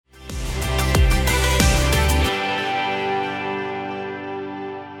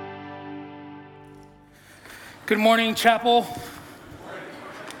Good morning, chapel.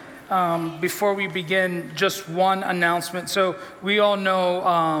 Before we begin, just one announcement. So we all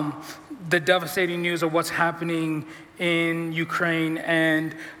know the devastating news of what's happening in Ukraine,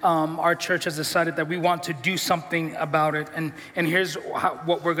 and our church has decided that we want to do something about it. And here's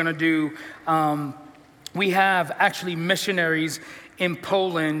what we're gonna do. We have actually missionaries in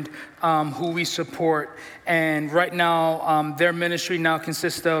Poland who we support. And right now, their ministry now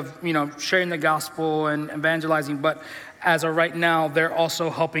consists of, sharing the gospel and evangelizing. But as of right now, they're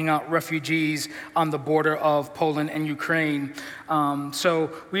also helping out refugees on the border of Poland and Ukraine.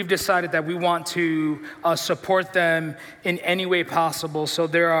 So we've decided that we want to support them in any way possible. So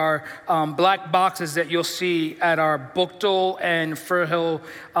there are black boxes that you'll see at our Buchtel and Fir Hill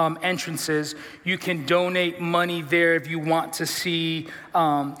entrances. You can donate money there if you want to see,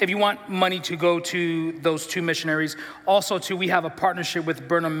 if you want money to go to those two missionaries. Also, too, we have a partnership with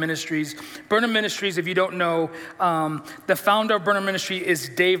Burnham Ministries. Burnham Ministries, if you don't know, the founder of Burnham Ministry is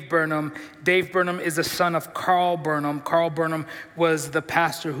Dave Burnham. Dave Burnham is the son of Carl Burnham. Carl Burnham was the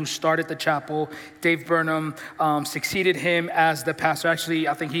pastor who started the chapel. Dave Burnham succeeded him as the pastor. Actually,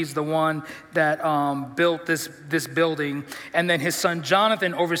 I think he's the one that built this building. And then his son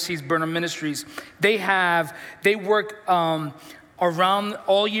Jonathan oversees Burnham Ministries. They work around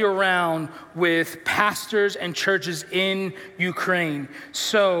all year round with pastors and churches in Ukraine.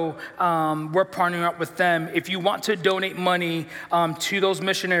 So we're partnering up with them. If you want to donate money to those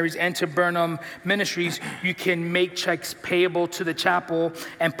missionaries and to Burnham Ministries, you can make checks payable to the chapel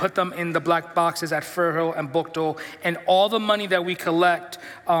and put them in the black boxes at Fir Hill and Buchtel. And all the money that we collect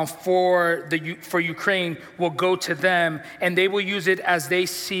for Ukraine will go to them, and they will use it as they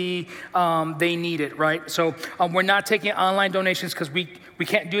see they need it, right? So we're not taking online donations because we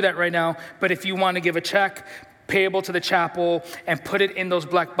can't do that right now. But if you want to give a check payable to the chapel and put it in those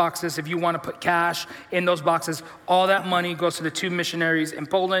black boxes, if you want to put cash in those boxes, all that money goes to the two missionaries in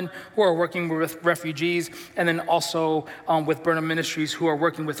Poland who are working with refugees, and then also with Burnham Ministries who are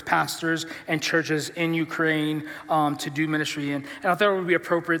working with pastors and churches in Ukraine to do ministry. And I thought it would be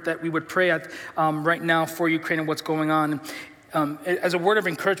appropriate that we would pray right now for Ukraine and what's going on. As a word of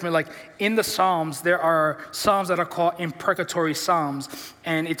encouragement, like in the Psalms, there are Psalms that are called imprecatory Psalms.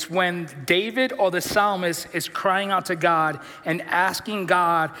 And it's when David or the psalmist is crying out to God and asking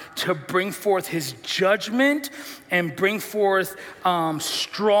God to bring forth his judgment and bring forth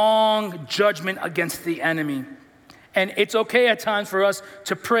strong judgment against the enemy. And it's okay at times for us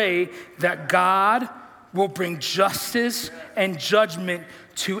to pray that God will bring justice and judgment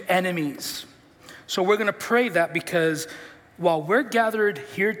to enemies. So we're gonna pray that, because while we're gathered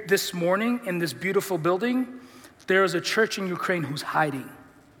here this morning in this beautiful building, there is a church in Ukraine who's hiding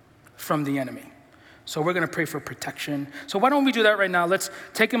from the enemy. So we're gonna pray for protection. So why don't we do that right now? Let's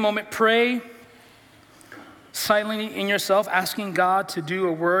take a moment, pray silently in yourself, asking God to do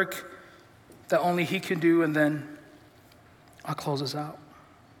a work that only he can do, and then I'll close us out.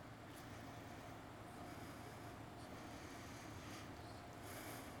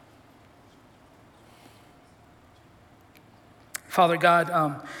 Father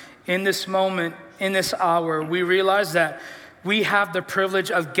God, in this moment, in this hour, we realize that we have the privilege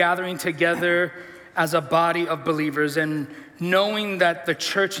of gathering together as a body of believers and knowing that the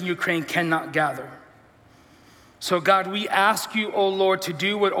church in Ukraine cannot gather. So God, we ask you, oh Lord, to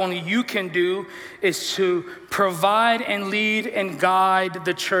do what only you can do, is to provide and lead and guide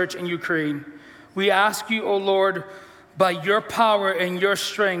the church in Ukraine. We ask you, oh Lord, by your power and your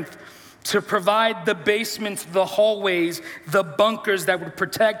strength, to provide the basements, the hallways, the bunkers that would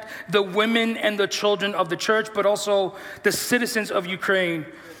protect the women and the children of the church, but also the citizens of Ukraine.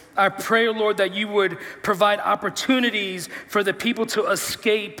 I pray, Lord, that you would provide opportunities for the people to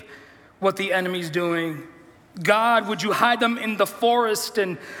escape what the enemy's doing. God, would you hide them in the forest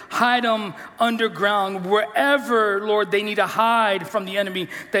and hide them underground, wherever, Lord, they need to hide from the enemy,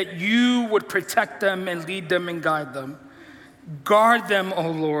 that you would protect them and lead them and guide them. Guard them,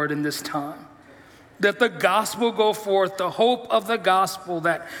 O Lord, in this time. Let the gospel go forth, the hope of the gospel,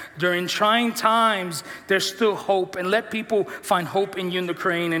 that during trying times, there's still hope. And let people find hope in you in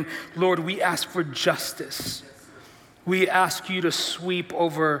Ukraine. And Lord, we ask for justice. We ask you to sweep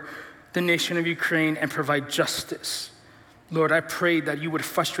over the nation of Ukraine and provide justice. Lord, I pray that you would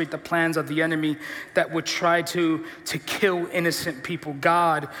frustrate the plans of the enemy that would try to kill innocent people.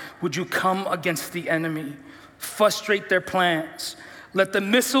 God, would you come against the enemy? Frustrate their plans. Let the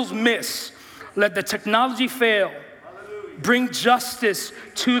missiles miss. Let the technology fail. Bring justice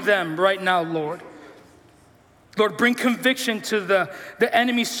to them right now, Lord. Lord, bring conviction to the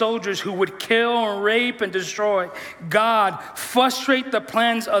enemy soldiers who would kill and rape and destroy. God, frustrate the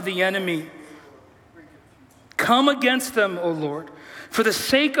plans of the enemy. Come against them, O Lord, for the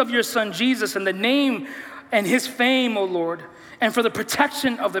sake of your Son Jesus and the name and his fame, O Lord, and for the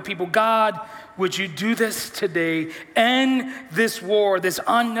protection of the people. God, would you do this today? End this war, this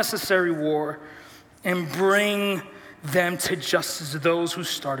unnecessary war, and bring them to justice, those who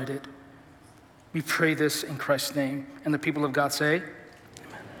started it. We pray this in Christ's name. And the people of God say,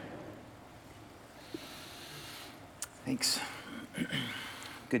 amen. Thanks.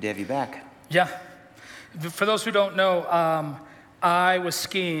 Good to have you back. Yeah. For those who don't know, I was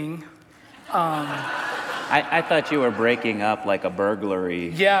skiing. I thought you were breaking up like a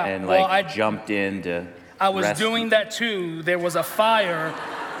burglary. Yeah, and well, I jumped in to I was rescue. doing that too. There was a fire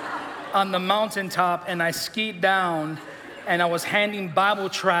on the mountaintop, and I skied down, and I was handing Bible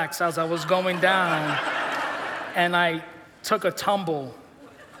tracts as I was going down, and I took a tumble.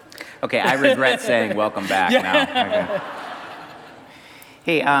 Okay, I regret saying welcome back now. Okay.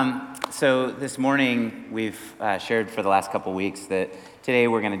 Hey, so this morning we've shared for the last couple weeks that today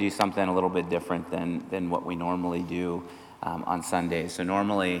we're going to do something a little bit different than what we normally do on Sundays. So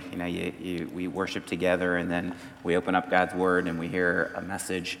normally, we worship together, and then we open up God's Word and we hear a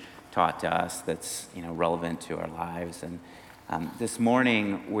message taught to us that's relevant to our lives. And this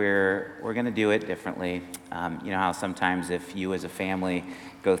morning we're going to do it differently. You know how sometimes if you as a family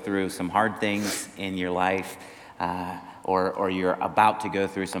go through some hard things in your life, or you're about to go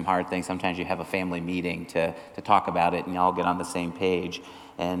through some hard things, sometimes you have a family meeting to talk about it and you all get on the same page.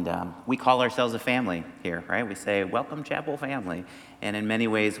 And we call ourselves a family here, right? We say, welcome Chapel family. And in many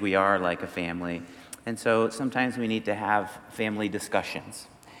ways we are like a family. And so sometimes we need to have family discussions.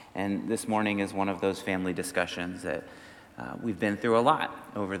 And this morning is one of those family discussions that we've been through a lot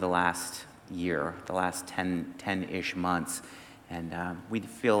over the last year, the last 10-ish months. And we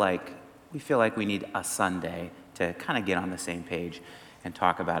feel like we need a Sunday to kind of get on the same page and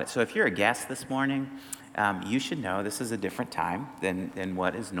talk about it. So if you're a guest this morning, you should know this is a different time than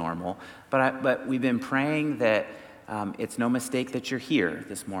what is normal. But we've been praying that it's no mistake that you're here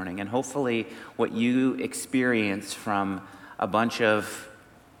this morning. And hopefully what you experience from a bunch of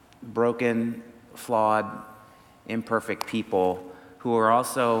broken, flawed, imperfect people who are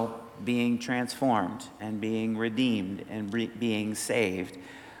also being transformed and being redeemed and being saved.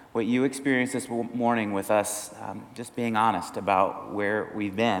 What you experienced this morning with us, just being honest about where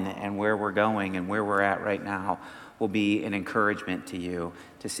we've been and where we're going and where we're at right now, will be an encouragement to you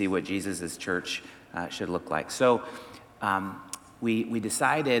to see what Jesus' church should look like. So we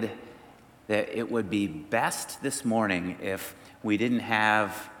decided that it would be best this morning if we didn't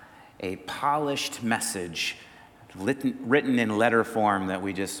have a polished message written in letter form that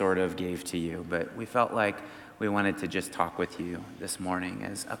we just sort of gave to you, but we felt like we wanted to just talk with you this morning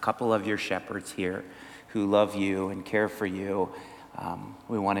as a couple of your shepherds here who love you and care for you.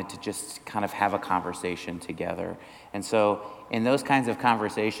 We wanted to just kind of have a conversation together. And so in those kinds of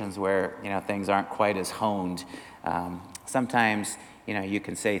conversations where, things aren't quite as honed, sometimes, you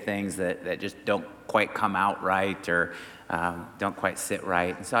can say things that just don't quite come out right or don't quite sit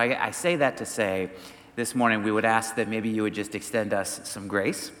right. And so I say that to say this morning we would ask that maybe you would just extend us some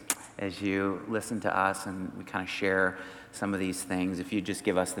grace as you listen to us and we kind of share some of these things. If you just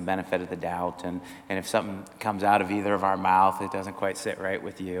give us the benefit of the doubt, and if something comes out of either of our mouth that doesn't quite sit right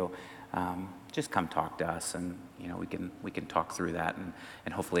with you, just come talk to us, and we can talk through that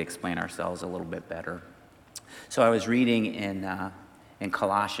and hopefully explain ourselves a little bit better. So I was reading in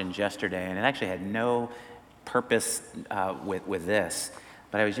Colossians yesterday, and it actually had no purpose with this,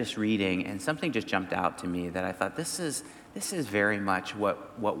 but I was just reading, and something just jumped out to me that I thought this is very much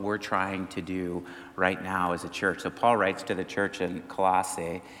what we're trying to do right now as a church. So Paul writes to the church in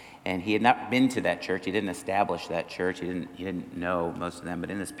Colossae, and he had not been to that church. He didn't establish that church. He didn't know most of them. But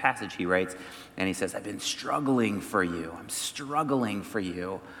in this passage he writes, and he says, I've been struggling for you. I'm struggling for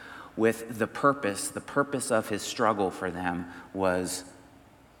you with the purpose. The purpose of his struggle for them was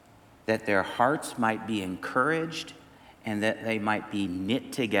that their hearts might be encouraged and that they might be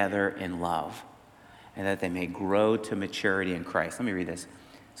knit together in love, and that they may grow to maturity in Christ. Let me read this.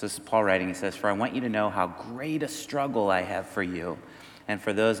 So this is Paul writing. He says, for I want you to know how great a struggle I have for you and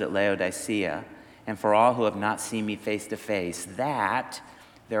for those at Laodicea and for all who have not seen me face to face, that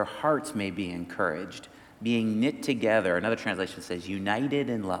their hearts may be encouraged, being knit together. Another translation says united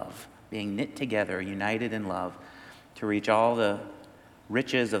in love, being knit together, united in love, to reach all the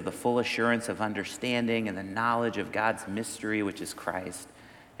riches of the full assurance of understanding and the knowledge of God's mystery, which is Christ,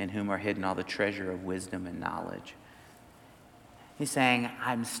 in whom are hidden all the treasure of wisdom and knowledge. He's saying,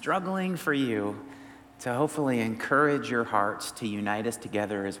 I'm struggling for you to hopefully encourage your hearts, to unite us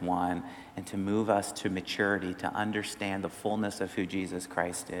together as one, and to move us to maturity, to understand the fullness of who Jesus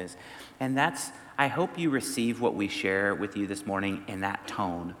Christ is. And I hope you receive what we share with you this morning in that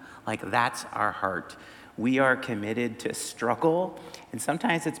tone. Like, that's our heart. We are committed to struggle, and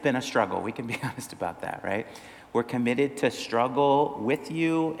sometimes it's been a struggle. We can be honest about that, right? We're committed to struggle with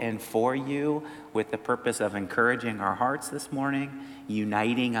you and for you with the purpose of encouraging our hearts this morning,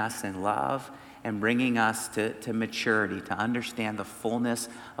 uniting us in love, and bringing us to maturity, to understand the fullness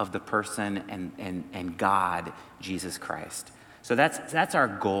of the person and God, Jesus Christ. So that's our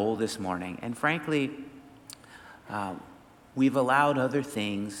goal this morning. And frankly, we've allowed other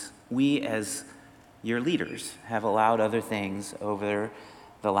things, we as your leaders have allowed other things over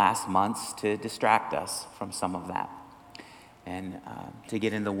the last months to distract us from some of that and to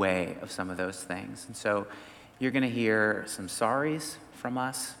get in the way of some of those things. And so you're going to hear some sorries from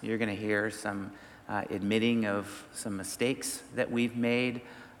us. You're going to hear some admitting of some mistakes that we've made,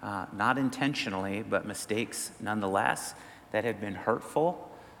 not intentionally, but mistakes nonetheless that have been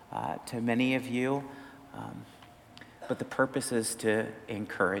hurtful to many of you. But the purpose is to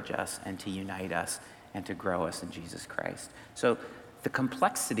encourage us and to unite us and to grow us in Jesus Christ. So the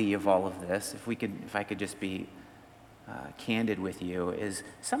complexity of all of this, if I could just be candid with you, is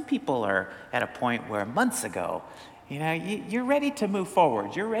some people are at a point where months ago, you're ready to move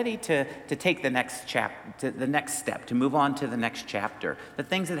forward. You're ready to take the next step, to move on to the next chapter. The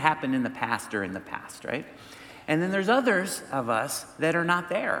things that happened in the past are in the past, right? And then there's others of us that are not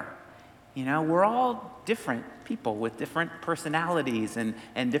there. We're all different people with different personalities and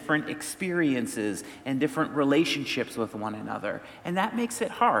different experiences and different relationships with one another. And that makes it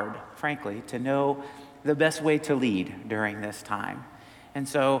hard, frankly, to know the best way to lead during this time. And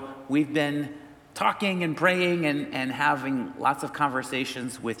so we've been talking and praying and having lots of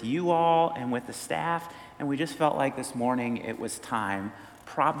conversations with you all and with the staff. And we just felt like this morning it was time,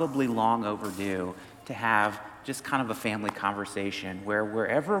 probably long overdue, to have just kind of a family conversation where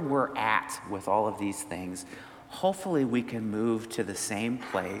wherever we're at with all of these things, hopefully we can move to the same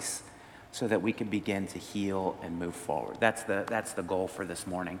place so that we can begin to heal and move forward. That's the goal for this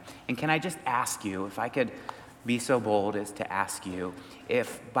morning. And can I just ask you, if I could be so bold as to ask you,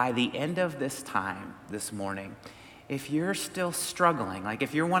 if by the end of this time this morning, if you're still struggling, like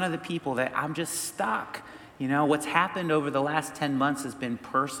if you're one of the people that I'm just stuck, what's happened over the last 10 months has been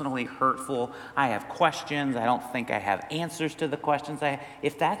personally hurtful. I have questions. I don't think I have answers to the questions.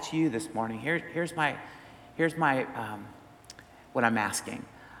 If that's you this morning, here's my what I'm asking.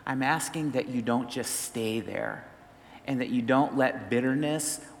 I'm asking that you don't just stay there and that you don't let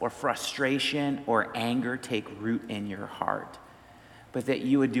bitterness or frustration or anger take root in your heart, but that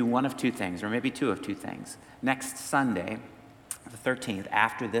you would do one of two things, or maybe two of two things. Next Sunday, the 13th,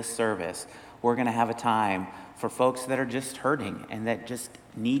 after this service, we're going to have a time for folks that are just hurting and that just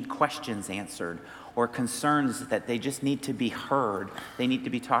need questions answered or concerns that they just need to be heard. They need to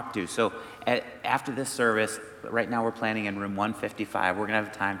be talked to. So after this service, right now we're planning in room 155. We're going to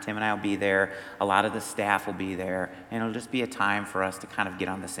have a time. Tim and I will be there. A lot of the staff will be there. And it'll just be a time for us to kind of get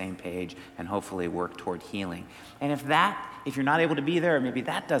on the same page and hopefully work toward healing. And if you're not able to be there, or maybe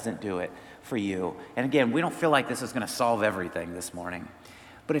that doesn't do it for you. And again, we don't feel like this is going to solve everything this morning.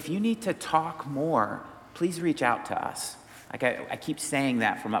 But if you need to talk more, please reach out to us. Like I keep saying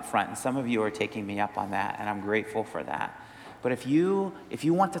that from up front, and some of you are taking me up on that, and I'm grateful for that. But if you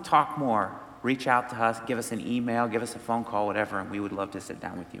want to talk more, reach out to us, give us an email, give us a phone call, whatever, and we would love to sit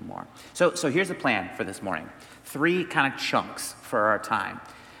down with you more. So here's the plan for this morning. 3 kind of chunks for our time.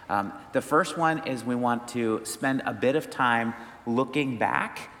 The first one is we want to spend a bit of time looking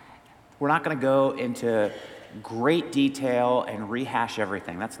back. We're not going to go into great detail and rehash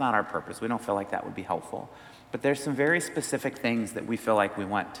everything. That's not our purpose. We don't feel like that would be helpful. But there's some very specific things that we feel like we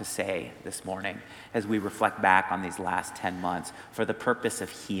want to say this morning as we reflect back on these last 10 months for the purpose of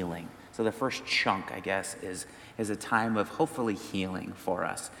healing. So the first chunk, I guess, is a time of hopefully healing for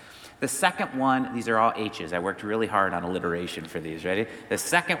us. The second one, these are all H's. I worked really hard on alliteration for these. Ready? The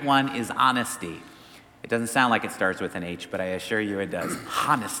second one is honesty. It doesn't sound like it starts with an H, but I assure you it does.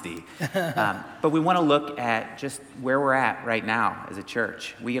 Honesty. But we want to look at just where we're at right now as a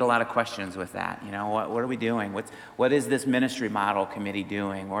church. We get a lot of questions with that. What are we doing? What is this ministry model committee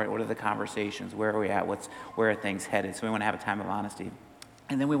doing? What are the conversations? Where are we at? Where are things headed? So we want to have a time of honesty.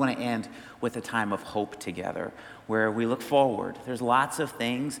 And then we want to end with a time of hope together where we look forward. There's lots of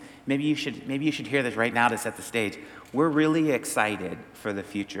things. Maybe you should hear this right now to set the stage. We're really excited for the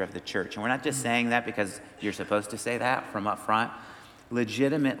future of the church. And we're not just saying that because you're supposed to say that from up front.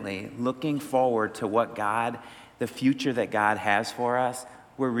 Legitimately looking forward to the future that God has for us.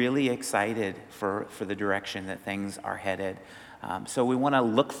 we're really excited for the direction that things are headed. So we want to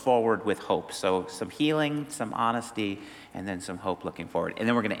look forward with hope. So some healing, some honesty, and then some hope looking forward. And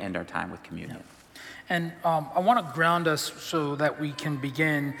then we're going to end our time with communion. Yeah. And I want to ground us so that we can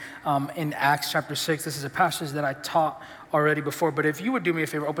begin in Acts chapter 6. This is a passage that I taught already before, but if you would do me a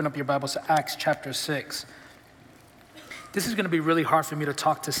favor, open up your Bibles to Acts chapter 6. This is going to be really hard for me to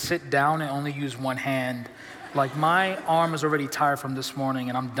talk to sit down and only use one hand. Like my arm is already tired from this morning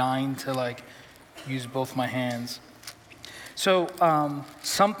and I'm dying to use both my hands. So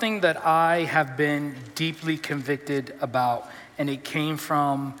something that I have been deeply convicted about, and it came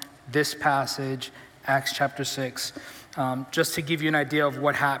from this passage, Acts chapter 6, just to give you an idea of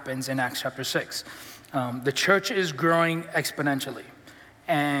what happens in Acts chapter 6. The church is growing exponentially,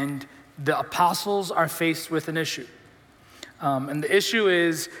 and the apostles are faced with an issue. And the issue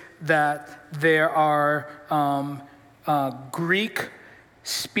is that there are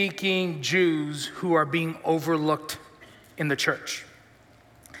Greek-speaking Jews who are being overlooked in the church.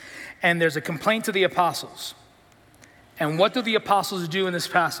 And there's a complaint to the apostles. And what do the apostles do in this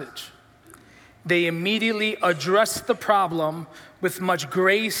passage? They immediately address the problem with much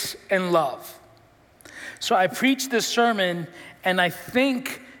grace and love. So I preached this sermon, and I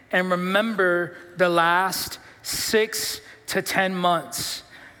think and remember the last 6 to 10 months.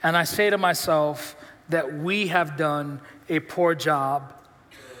 And I say to myself that we have done a poor job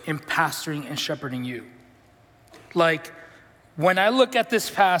in pastoring and shepherding you. When I look at this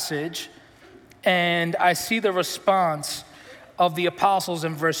passage and I see the response of the apostles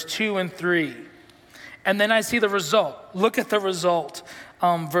in verse 2 and 3, and then I see the result. Look at the result.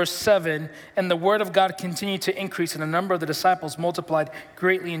 Verse 7, and the word of God continued to increase, and the number of the disciples multiplied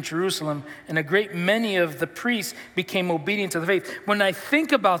greatly in Jerusalem, and a great many of the priests became obedient to the faith. When I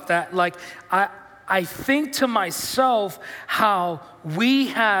think about that, I think to myself how we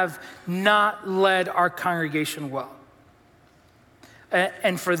have not led our congregation well.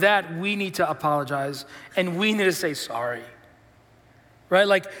 And for that, we need to apologize, and we need to say sorry.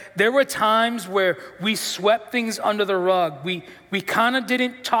 Right? There were times where we swept things under the rug. We kind of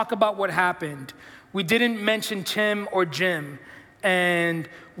didn't talk about what happened. We didn't mention Tim or Jim. And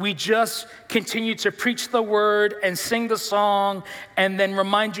we just continued to preach the word and sing the song and then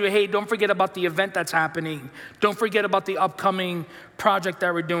remind you, hey, don't forget about the event that's happening. Don't forget about the upcoming project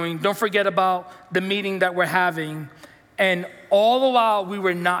that we're doing. Don't forget about the meeting that we're having. And all the while, we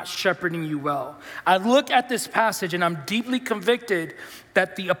were not shepherding you well. I look at this passage and I'm deeply convicted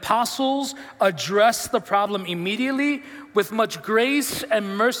that the apostles addressed the problem immediately with much grace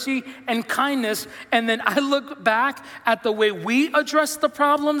and mercy and kindness. And then I look back at the way we address the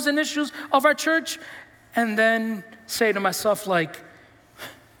problems and issues of our church and then say to myself,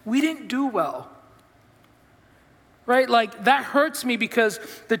 we didn't do well. Right? That hurts me because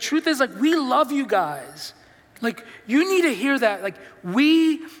the truth is, we love you guys. You need to hear that.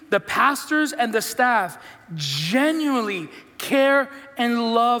 We, the pastors and the staff, genuinely care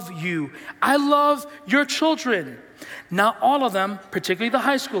and love you. I love your children. Not all of them, particularly the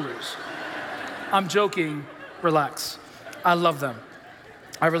high schoolers. I'm joking. Relax. I love them.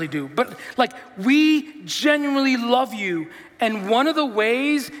 I really do. But we genuinely love you. And one of the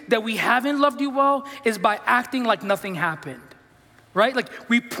ways that we haven't loved you well is by acting like nothing happened. Right?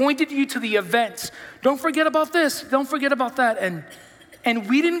 We pointed you to the events. Don't forget about this. Don't forget about that. And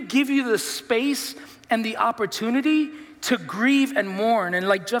we didn't give you the space and the opportunity to grieve and mourn. And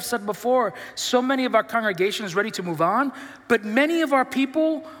like Jeff said before, so many of our congregation is ready to move on, but many of our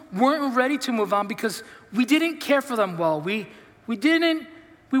people weren't ready to move on because we didn't care for them well. We weren't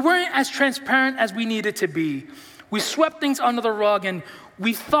as transparent as we needed to be. We swept things under the rug, and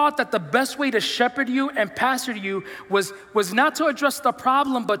we thought that the best way to shepherd you and pastor you was not to address the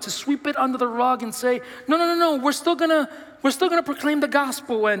problem, but to sweep it under the rug and say, no, we're still gonna proclaim the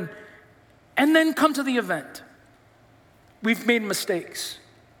gospel and then come to the event. We've made mistakes.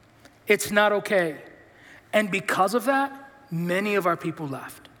 It's not okay. And because of that, many of our people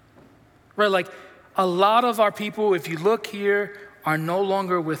left. Right? A lot of our people, if you look here, are no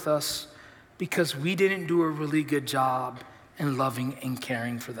longer with us because we didn't do a really good job in loving and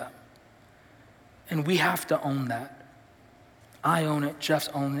caring for them. And we have to own that. I own it, Jeff's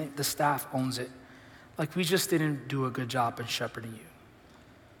own it, the staff owns it. We just didn't do a good job in shepherding you.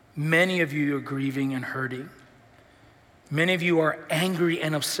 Many of you are grieving and hurting. Many of you are angry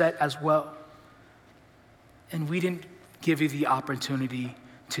and upset as well. And we didn't give you the opportunity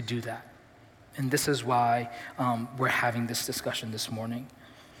to do that. And this is why we're having this discussion this morning.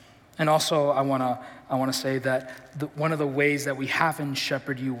 And also, I want to say that one of the ways that we haven't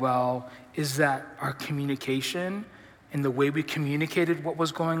shepherded you well is that our communication and the way we communicated what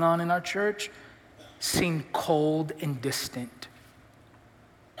was going on in our church seemed cold and distant.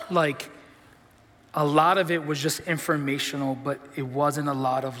 Like, a lot of it was just informational, but it wasn't a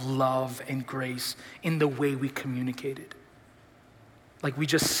lot of love and grace in the way we communicated. Like, we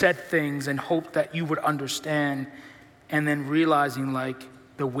just said things and hoped that you would understand, and then realizing like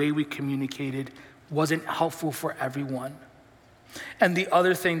the way we communicated wasn't helpful for everyone. And the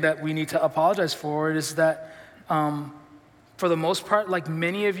other thing that we need to apologize for is that for the most part, like,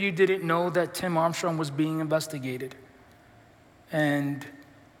 many of you didn't know that Tim Armstrong was being investigated. And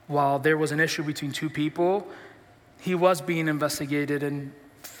while there was an issue between two people, he was being investigated. And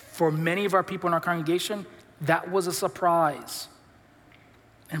for many of our people in our congregation, that was a surprise.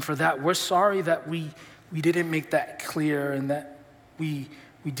 And for that, we're sorry that we didn't make that clear and that we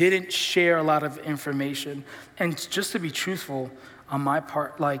didn't share a lot of information. And just to be truthful on my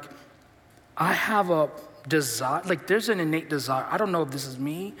part, like, I have a desire, like, there's an innate desire. I don't know if this is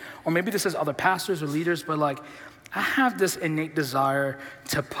me or maybe this is other pastors or leaders, but like, I have this innate desire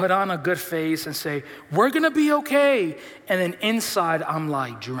to put on a good face and say, we're gonna be okay. And then inside, I'm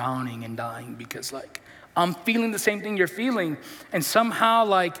like drowning and dying because like, I'm feeling the same thing you're feeling. And somehow,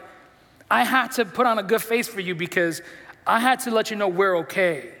 like, I had to put on a good face for you because I had to let you know we're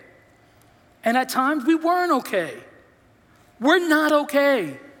okay. And at times, we weren't okay. We're not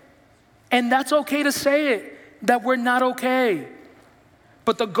okay. And that's okay to say it, that we're not okay.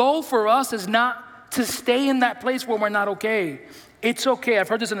 But the goal for us is not to stay in that place where we're not okay. It's okay. I've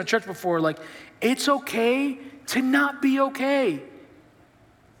heard this in the church before. Like, it's okay to not be okay.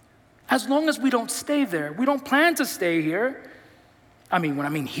 As long as we don't stay there. We don't plan to stay here. I mean, when I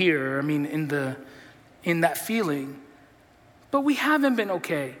mean here, I mean in that feeling. But we haven't been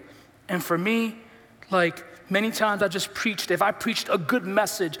okay. And for me, like, many times I just preached. If I preached a good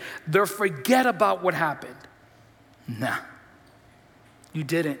message, they'll forget about what happened. Nah, you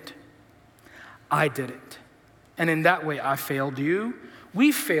didn't. I didn't. And in that way, I failed you.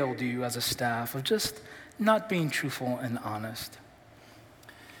 We failed you as a staff of just not being truthful and honest.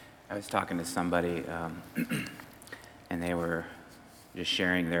 I was talking to somebody, and they were just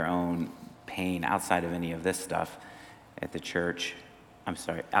sharing their own pain outside of any of this stuff at the church.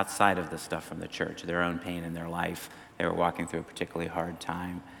 Outside of the stuff from the church, their own pain in their life. They were walking through a particularly hard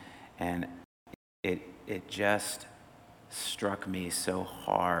time. And it just struck me so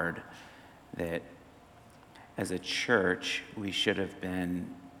hard that as a church, we should have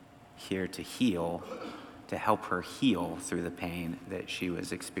been here to heal, to help her heal through the pain that she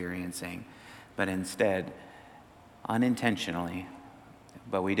was experiencing. But instead, unintentionally,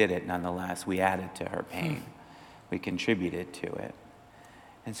 but we did it nonetheless, we added to her pain. We contributed to it.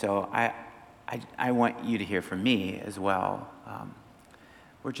 And so I want you to hear from me as well.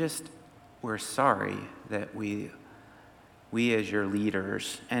 We're sorry that we as your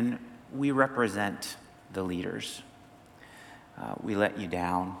leaders, and we represent the leaders, we let you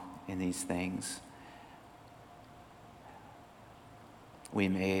down in these things. We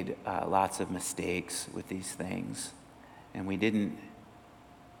made lots of mistakes with these things, and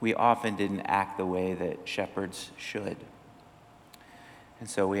we often didn't act the way that shepherds should. And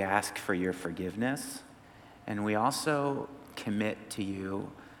so we ask for your forgiveness, and we also commit to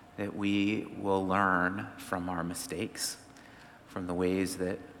you that we will learn from our mistakes, from the ways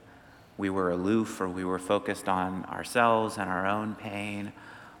that we were aloof or we were focused on ourselves and our own pain,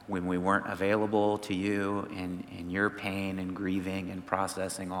 when we weren't available to you in your pain and grieving and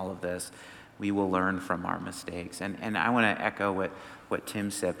processing all of this. We will learn from our mistakes. And I want to echo what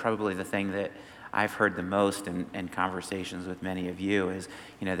Tim said. Probably the thing that I've heard the most in conversations with many of you is,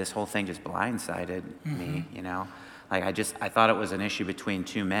 this whole thing just blindsided me, Like, I thought it was an issue between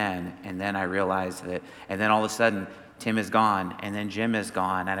two men, and then I realized that, and then all of a sudden, Tim is gone, and then Jim is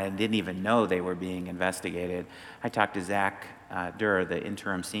gone, and I didn't even know they were being investigated. I talked to Zach Durr, the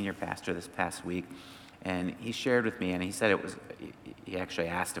interim senior pastor, this past week, and he shared with me, and he said he actually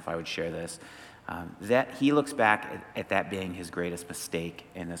asked if I would share this, that he looks back at that being his greatest mistake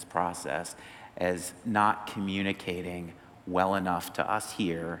in this process, as not communicating well enough to us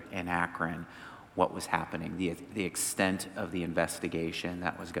here in Akron what was happening, the extent of the investigation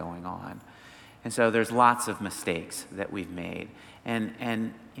that was going on. And so there's lots of mistakes that we've made.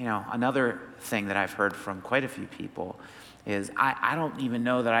 And another thing that I've heard from quite a few people is I don't even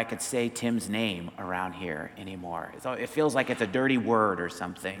know that I could say Tim's name around here anymore. It feels like it's a dirty word or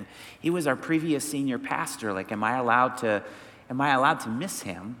something. He was our previous senior pastor. Like, am I allowed to miss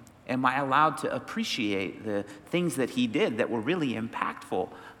him? Am I allowed to appreciate the things that he did that were really impactful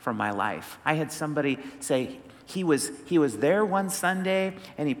for my life? I had somebody say he was there one Sunday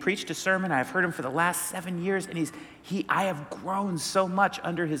and he preached a sermon. I've heard him for the last 7 years, and I have grown so much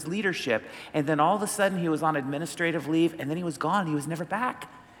under his leadership. And then all of a sudden he was on administrative leave, and then he was gone. He was never back.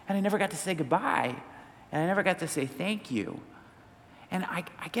 And I never got to say goodbye. And I never got to say thank you. And I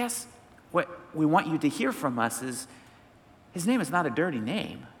guess what we want you to hear from us is his name is not a dirty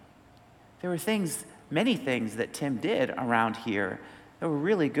name. There were many things that Tim did around here that were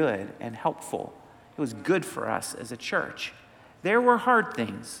really good and helpful. It was good for us as a church. There were hard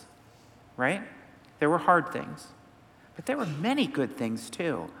things, right? There were hard things. But there were many good things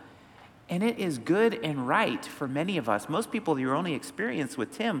too. And it is good and right for many of us. Most people, your only experience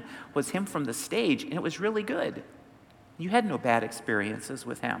with Tim was him from the stage, and it was really good. You had no bad experiences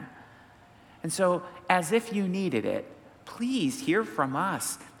with him. And so, as if you needed it, please hear from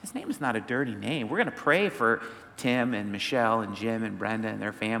us. His name is not a dirty name. We're going to pray for Tim and Michelle and Jim and Brenda and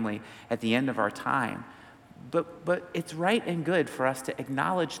their family at the end of our time. But it's right and good for us to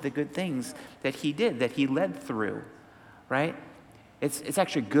acknowledge the good things that he did, that he led through, right? It's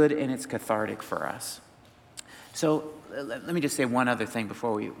actually good, and it's cathartic for us. So let me just say one other thing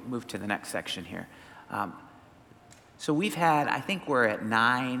before we move to the next section here. So I think we're at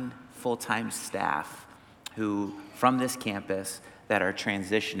 9 full-time staff who, from this campus, that are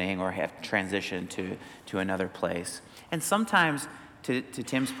transitioning or have transitioned to another place. And sometimes, to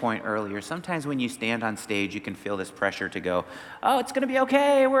Tim's point earlier, sometimes when you stand on stage, you can feel this pressure to go, oh, it's going to be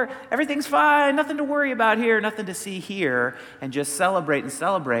okay, everything's fine, nothing to worry about here, nothing to see here, and just celebrate.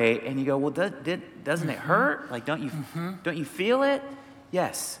 And you go, well, doesn't it hurt? Like, don't you feel it?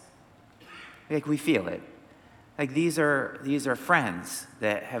 Yes, like we feel it. Like these are friends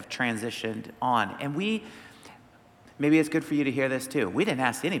that have transitioned on, and maybe it's good for you to hear this too. We didn't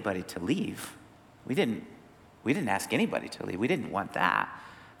ask anybody to leave. We didn't ask anybody to leave. We didn't want that.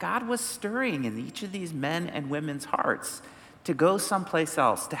 God was stirring in each of these men and women's hearts to go someplace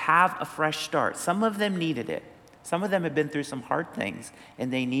else, to have a fresh start. Some of them needed it. Some of them had been through some hard things,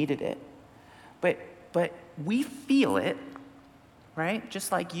 and they needed it. But we feel it, right?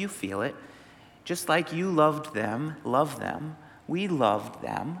 Just like you feel it. Just like you love them, we loved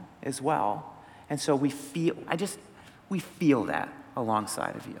them as well. And so we feel that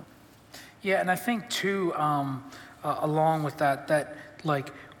alongside of you. Yeah, and I think too, along with that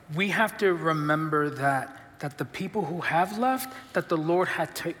like we have to remember that the people who have left, that the Lord had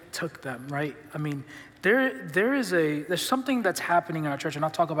took them, right? I mean, there's something that's happening in our church, and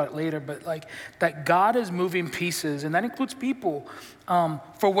I'll talk about it later, but like that God is moving pieces, and that includes people,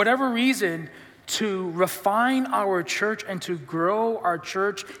 for whatever reason, to refine our church and to grow our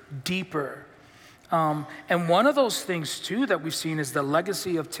church deeper. And one of those things, too, that we've seen is the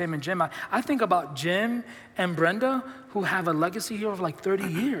legacy of Tim and Jim. I think about Jim and Brenda, who have a legacy here of like 30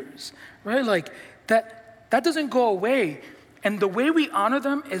 years, right? Like that doesn't go away. And the way we honor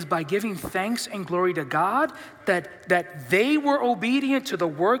them is by giving thanks and glory to God that they were obedient to the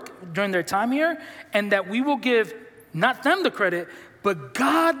work during their time here, and that we will give not them the credit, but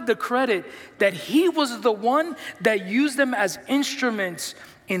God the credit that he was the one that used them as instruments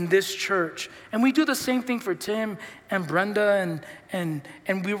in this church. And we do the same thing for Tim and Brenda, and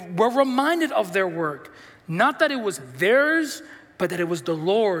we're reminded of their work. Not that it was theirs, but that it was the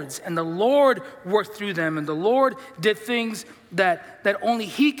Lord's. And the Lord worked through them, and the Lord did things that only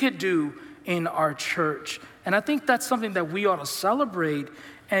he could do in our church. And I think that's something that we ought to celebrate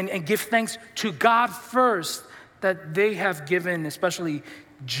and give thanks to God first, that they have given, especially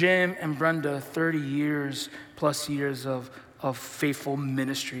Jim and Brenda, 30 plus years of faithful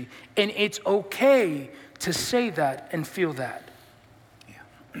ministry. And it's okay to say that and feel that.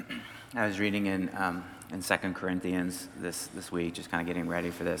 Yeah. I was reading in 2 Corinthians this week, just kind of getting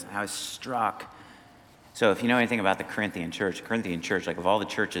ready for this. I was struck. So if you know anything about the Corinthian church, like of all the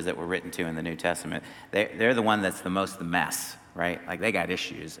churches that were written to in the New Testament, they're the one that's the most the mess, right? Like they got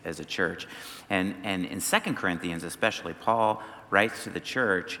issues as a church. And in 2 Corinthians especially, Paul writes to the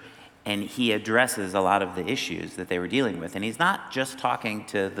church, and he addresses a lot of the issues that they were dealing with. And he's not just talking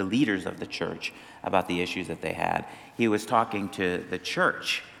to the leaders of the church about the issues that they had. He was talking to the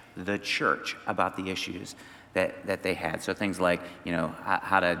church about the issues that they had. So things like,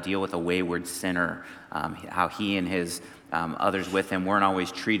 how to deal with a wayward sinner, how he and his others with him weren't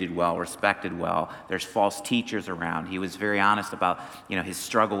always treated well, respected well. There's false teachers around. He was very honest about, his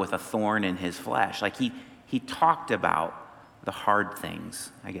struggle with a thorn in his flesh. Like he talked about the hard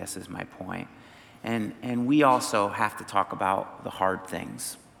things, I guess is my point. And we also have to talk about the hard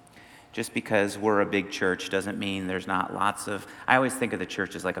things. Just because we're a big church doesn't mean there's not lots of, I always think of the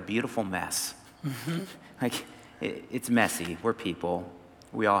church as like a beautiful mess. Like, it's messy. We're people.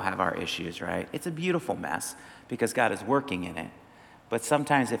 We all have our issues, right? It's a beautiful mess because God is working in it. But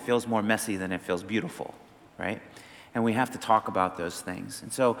sometimes it feels more messy than it feels beautiful, right? And we have to talk about those things.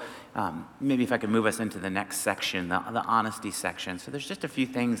 And so maybe if I could move us into the next section, the honesty section. So there's just a few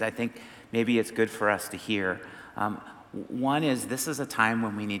things I think maybe it's good for us to hear. One is this is a time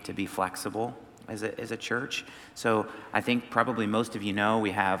when we need to be flexible as a church. So I think probably most of you know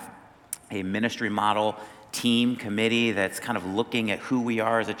we have a ministry model team committee that's kind of looking at who we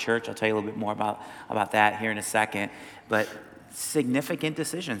are as a church. I'll tell you a little bit more about that here in a second. But significant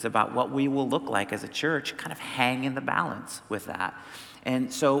decisions about what we will look like as a church kind of hang in the balance with that.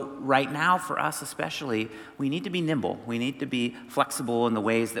 And so right now, for us especially, we need to be nimble. We need to be flexible in the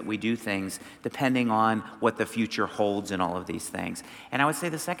ways that we do things, depending on what the future holds in all of these things. And I would say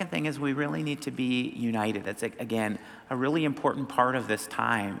the second thing is we really need to be united. That's, again, a really important part of this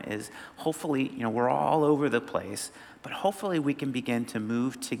time is hopefully, we're all over the place, but hopefully we can begin to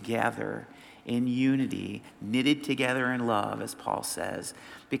move together in unity, knitted together in love, as Paul says.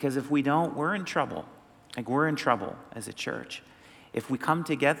 Because if we don't, we're in trouble. Like, we're in trouble as a church. If we come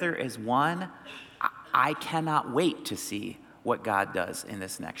together as one, I cannot wait to see what God does in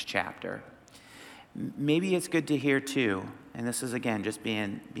this next chapter. Maybe it's good to hear too, and this is again just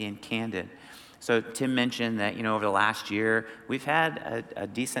being candid. So Tim mentioned that over the last year we've had a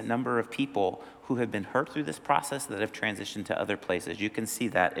decent number of people who have been hurt through this process that have transitioned to other places. You can see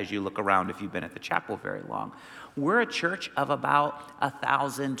that as you look around if you've been at the chapel very long. We're a church of about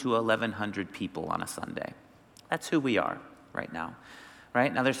 1,000 to 1,100 people on a Sunday. That's who we are right now.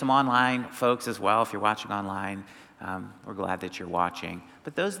 Right now, there's some online folks as well. If you're watching online, we're glad that you're watching.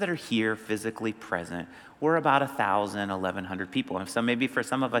 But those that are here physically present, we're about 1,000, 1,100 people. And so maybe for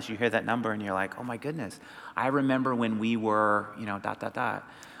some of us, you hear that number and you're like, oh my goodness, I remember when we were, ...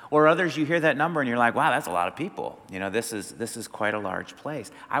 Or others, you hear that number and you're like, wow, that's a lot of people. This is quite a large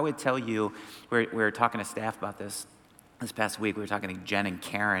place. I would tell you, we were talking to staff about this past week. We were talking to Jen and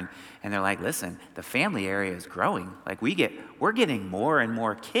Karen, and they're like, listen, the family area is growing. Like, we're getting more and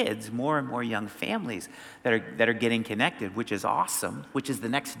more kids, more and more young families that are getting connected, which is awesome, which is the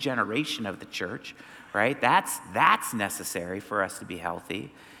next generation of the church, right? That's necessary for us to be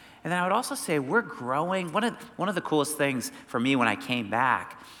healthy. And then I would also say we're growing. One of the coolest things for me when I came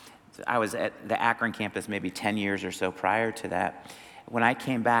back, I was at the Akron campus maybe 10 years or so prior to that, when I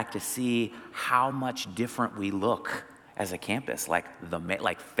came back to see how much different we look as a campus, like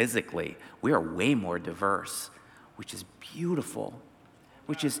physically, we are way more diverse, which is beautiful,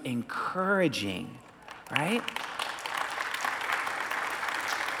 which is encouraging, right?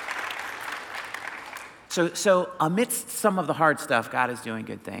 So amidst some of the hard stuff, God is doing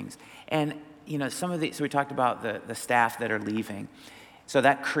good things. And, some of these, so we talked about the staff that are leaving. So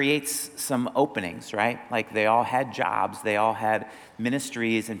that creates some openings, right? Like, they all had jobs, they all had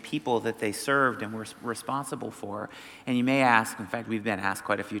ministries and people that they served and were responsible for. And you may ask, in fact, we've been asked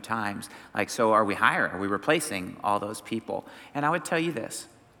quite a few times, like, so are we hiring? Are we replacing all those people? And I would tell you this.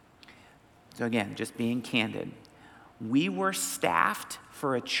 So again, just being candid. We were staffed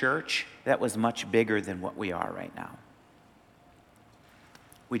for a church that was much bigger than what we are right now.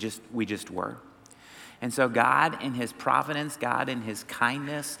 We just were. And so God, in his providence, God, in his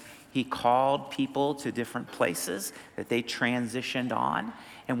kindness, he called people to different places that they transitioned on.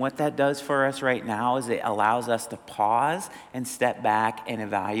 And what that does for us right now is it allows us to pause and step back and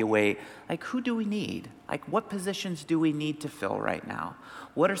evaluate, like, who do we need? Like, what positions do we need to fill right now?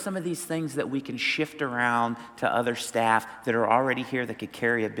 What are some of these things that we can shift around to other staff that are already here that could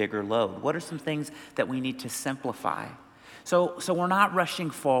carry a bigger load? What are some things that we need to simplify? So we're not rushing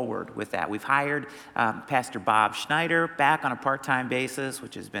forward with that. We've hired Pastor Bob Schneider back on a part-time basis,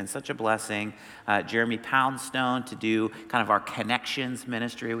 which has been such a blessing. Jeremy Poundstone to do kind of our connections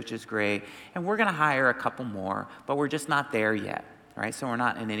ministry, which is great. And we're going to hire a couple more, but we're just not there yet, right? So we're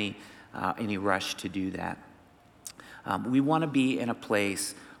not in any rush to do that. We want to be in a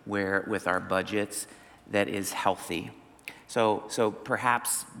place where, with our budgets, that is healthy. So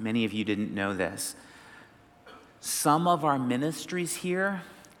perhaps many of you didn't know this. Some of our ministries here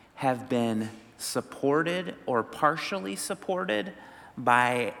have been supported or partially supported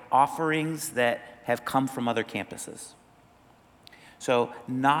by offerings that have come from other campuses. So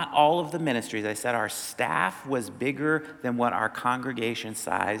not all of the ministries, I said our staff was bigger than what our congregation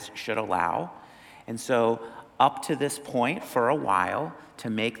size should allow. And so up to this point, for a while, to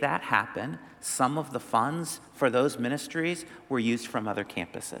make that happen, some of the funds for those ministries were used from other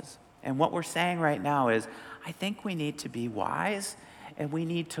campuses. And what we're saying right now is, I think we need to be wise and we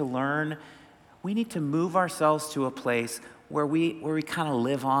need to learn, we need to move ourselves to a place where we kind of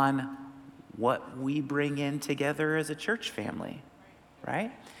live on what we bring in together as a church family,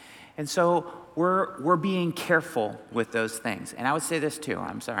 right? And so we're being careful with those things. And I would say this too.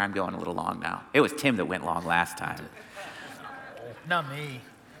 I'm sorry, I'm going a little long now. It was Tim that went long last time. Not me.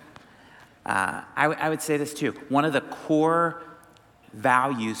 I would say this too. One of the core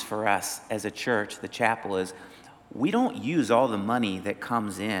values for us as a church, the chapel, is we don't use all the money that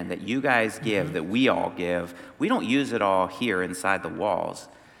comes in, that you guys give, that we all give. We don't use it all here inside the walls.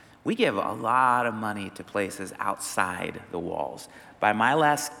 We give a lot of money to places outside the walls. By my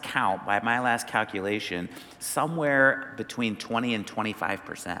last count, by my last calculation, somewhere between 20 and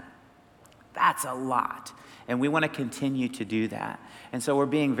 25%. That's a lot. And we want to continue to do that. And so we're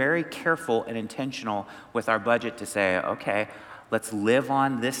being very careful and intentional with our budget to say, okay, let's live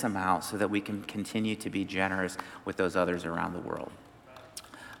on this amount so that we can continue to be generous with those others around the world.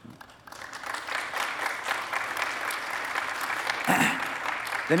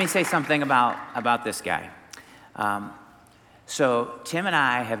 Let me say something about this guy. So Tim and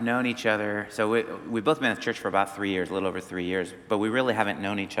I have known each other, so we've both been at church for about 3 years, a little over 3 years, but we really haven't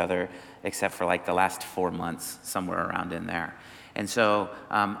known each other except for like the last 4 months, somewhere around in there. And so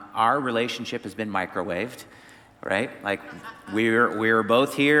our relationship has been microwaved, right? Like we're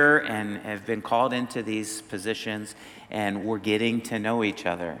both here and have been called into these positions, and we're getting to know each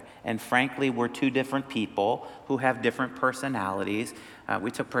other. And frankly, we're two different people who have different personalities. We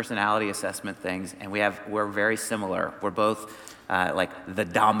took personality assessment things, and we're very similar. We're both like the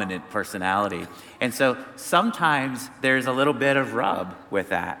dominant personality. And so sometimes there's a little bit of rub with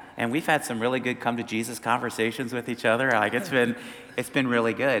that. And we've had some really good come to Jesus conversations with each other. Like it's been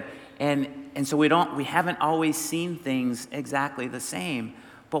really good. And so we haven't always seen things exactly the same.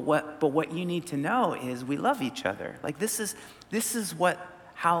 But what you need to know is we love each other. Like this is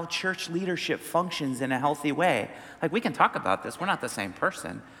how church leadership functions in a healthy way. Like we can talk about this. We're not the same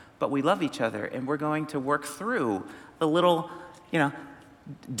person, but we love each other, and we're going to work through the little,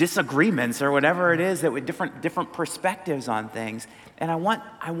 disagreements or whatever it is that with different perspectives on things. And I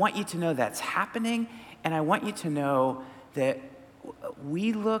want you to know that's happening, and I want you to know that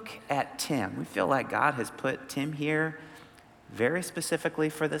we look at Tim. We feel like God has put Tim here very specifically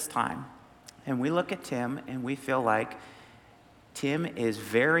for this time. And we look at Tim and we feel like Tim is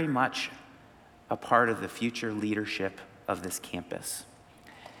very much a part of the future leadership of this campus.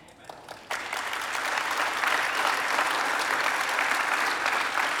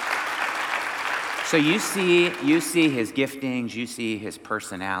 So you see his giftings, you see his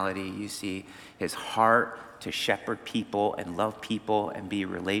personality, you see his heart to shepherd people and love people and be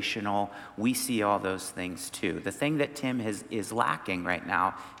relational. We see all those things too. The thing that Tim is lacking right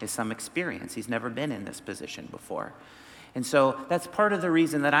now is some experience. He's never been in this position before. And so that's part of the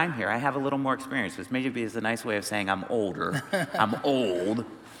reason that I'm here. I have a little more experience, which maybe is a nice way of saying I'm older. I'm old.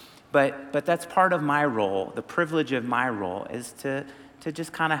 But that's part of my role. The privilege of my role is to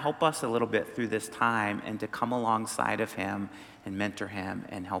just kind of help us a little bit through this time and to come alongside of him and mentor him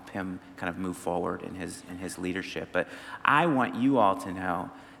and help him kind of move forward in his leadership. But I want you all to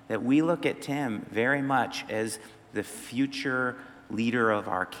know that we look at Tim very much as the future leader of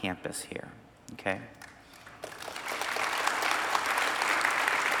our campus here, okay?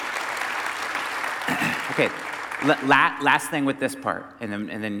 Okay, last thing with this part, and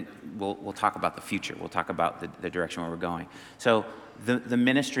then we'll talk about the future. We'll talk about the direction where we're going. So the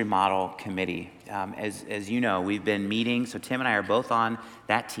ministry model committee, as you know, we've been meeting. So Tim and I are both on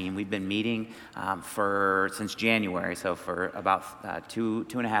that team. We've been meeting since January, so for about two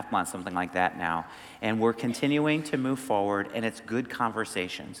and a half months, something like that now. And we're continuing to move forward, and it's good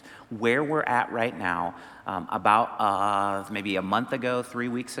conversations. Where we're at right now, about maybe a month ago, 3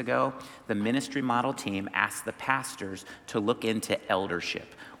 weeks ago, the ministry model team asked the pastors to look into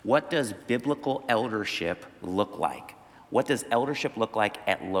eldership. What does biblical eldership look like? What does eldership look like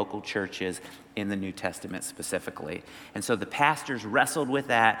at local churches in the New Testament specifically? And so the pastors wrestled with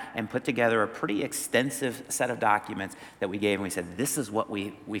that and put together a pretty extensive set of documents that we gave. And we said, this is what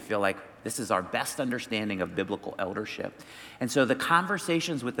we feel like, this is our best understanding of biblical eldership. And so the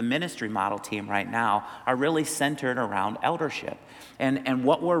conversations with the ministry model team right now are really centered around eldership. And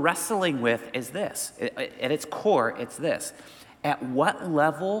what we're wrestling with is this. At its core, it's this. At what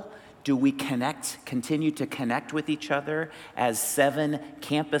level do we continue to connect with each other as 7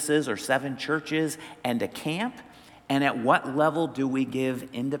 campuses or 7 churches and a camp? And at what level do we give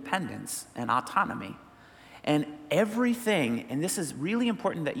independence and autonomy? And everything, and this is really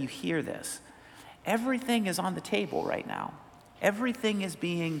important that you hear this, everything is on the table right now. Everything is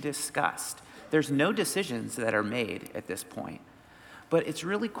being discussed. There's no decisions that are made at this point. but it's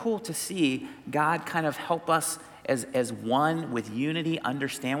really cool to see God kind of help us as one with unity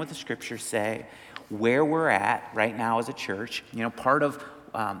understand what the scriptures say, where we're at right now as a church. Part of,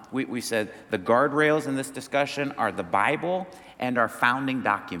 we said the guardrails in this discussion are the Bible and our founding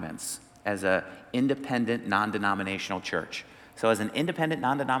documents as an independent, non-denominational church. So as an independent,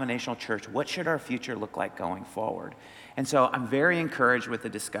 non-denominational church, what should our future look like going forward? And so I'm very encouraged with the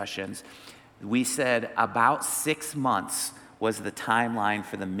discussions. We said about 6 months was the timeline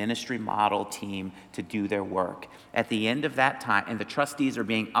for the ministry model team to do their work. At the end of that time, and the trustees are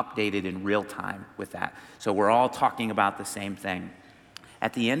being updated in real time with that. So we're all talking about the same thing.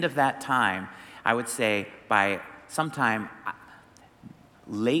 At the end of that time, I would say by sometime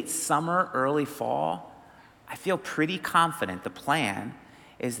late summer, early fall, I feel pretty confident the plan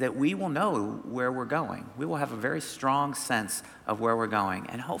is that we will know where we're going. We will have a very strong sense of where we're going.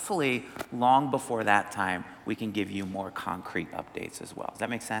 And hopefully, long before that time, we can give you more concrete updates as well. Does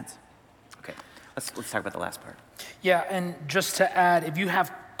that make sense? Okay, let's talk about the last part. Yeah, and just to add, if you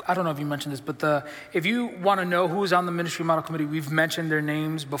have, I don't know if you mentioned this, but if you want to know who's on the Ministry Model Committee, we've mentioned their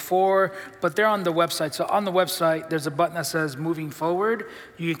names before, but they're on the website. So on the website, there's a button that says Moving Forward.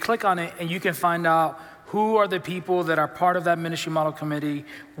 You can click on it, and you can find out who are the people that are part of that Ministry Model Committee,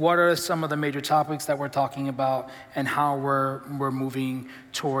 what are some of the major topics that we're talking about, and how we're moving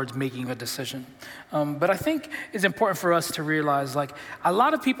towards making a decision. But I think it's important for us to realize, like, a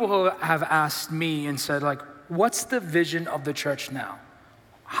lot of people who have asked me and said, like, what's the vision of the church now?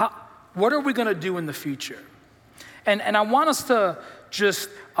 What are we going to do in the future? And I want us to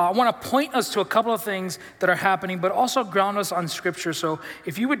I want to point us to a couple of things that are happening, but also ground us on Scripture. So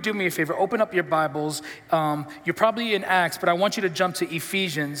if you would do me a favor, open up your Bibles. You're probably in Acts, but I want you to jump to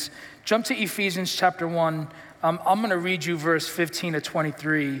Ephesians. Jump to Ephesians chapter 1. I'm going to read you verse 15 to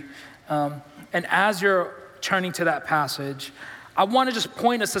 23. And as you're turning to that passage, I want to just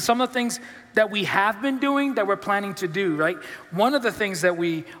point us to some of the things that we have been doing that we're planning to do, right? One of the things that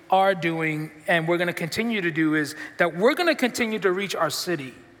we are doing and we're going to continue to do is that we're going to continue to reach our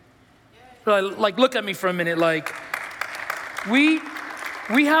city. Like, look at me for a minute. Like, we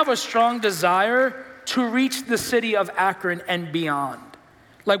have a strong desire to reach the city of Akron and beyond.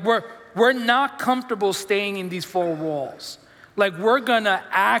 Like, we're not comfortable staying in these four walls. Like, we're gonna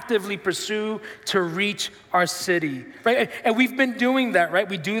actively pursue to reach our city, right? And we've been doing that, right?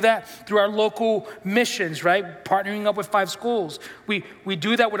 We do that through our local missions, right? Partnering up with 5 schools. We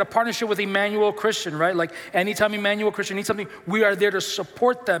do that with a partnership with Emmanuel Christian, right? Like, anytime Emmanuel Christian needs something, we are there to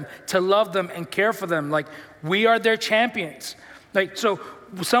support them, to love them and care for them. Like, we are their champions. Like, so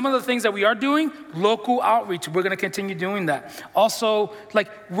some of the things that we are doing, local outreach, we're gonna continue doing that. Also, like,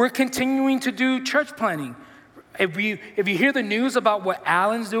 we're continuing to do church planning. If you hear the news about what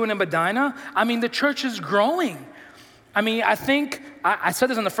Alan's doing in Medina, I mean, the church is growing. I mean, I think, I said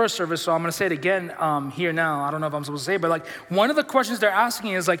this in the first service, so I'm gonna say it again here now. I don't know if I'm supposed to say it, but like, one of the questions they're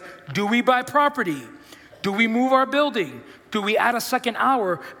asking is like, do we buy property? Do we move our building? Do we add a second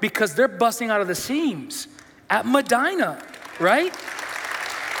hour? Because they're busting out of the seams at Medina, right?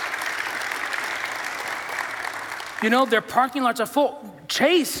 You know, their parking lots are full.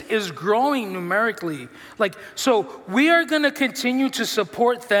 Chase is growing numerically. Like, so we are gonna continue to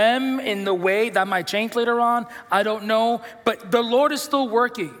support them in the way that might change later on. I don't know, but the Lord is still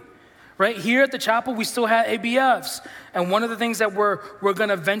working. Right here at the chapel, we still have ABFs. And one of the things that we're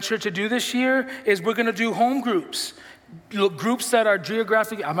gonna venture to do this year is we're gonna do home groups. Groups that are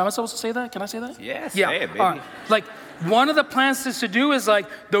geographically, am I supposed to say that? Can I say that? Yes, yeah, say it, baby. Like, one of the plans is to do is like,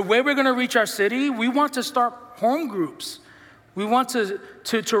 the way we're gonna reach our city, we want to start home groups. We want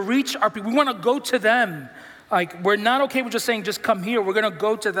to reach our people. We want to go to them. Like, we're not okay with just saying, just come here. We're going to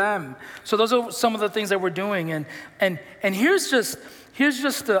go to them. So those are some of the things that we're doing. And here's just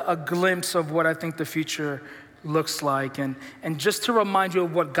a glimpse of what I think the future looks like. And just to remind you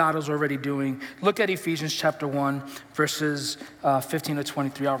of what God is already doing, look at Ephesians chapter 1, verses 15 to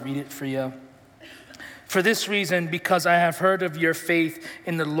 23. I'll read it for you. For this reason, because I have heard of your faith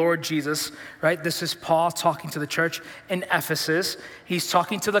in the Lord Jesus, right? This is Paul talking to the church in Ephesus. He's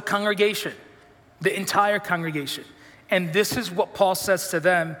talking to the congregation, the entire congregation. And this is what Paul says to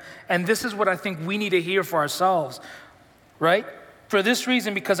them. And this is what I think we need to hear for ourselves, right? For this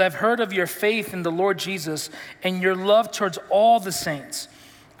reason, because I've heard of your faith in the Lord Jesus and your love towards all the saints,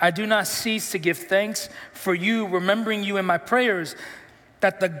 I do not cease to give thanks for you, remembering you in my prayers,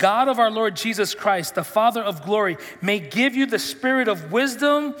 that the God of our Lord Jesus Christ, the Father of glory, may give you the spirit of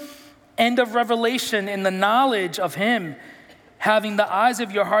wisdom and of revelation in the knowledge of him, having the eyes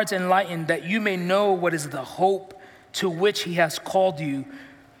of your hearts enlightened, that you may know what is the hope to which he has called you,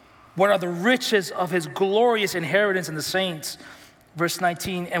 what are the riches of his glorious inheritance in the saints, Verse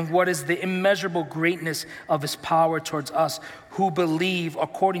 19, and what is the immeasurable greatness of his power towards us who believe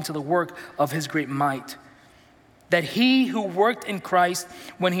according to the work of his great might, that he who worked in Christ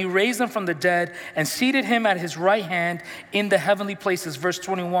when he raised him from the dead and seated him at his right hand in the heavenly places, verse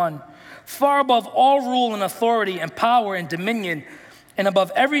 21, far above all rule and authority and power and dominion, and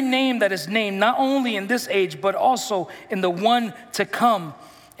above every name that is named, not only in this age, but also in the one to come.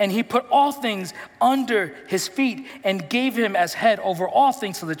 And he put all things under his feet and gave him as head over all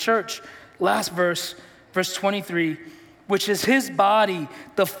things to the church. Last verse, verse 23, which is his body,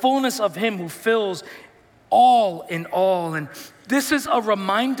 the fullness of him who fills all in all. And this is a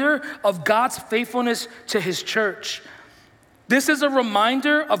reminder of God's faithfulness to his church. This is a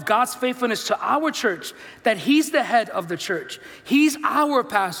reminder of God's faithfulness to our church, that he's the head of the church. He's our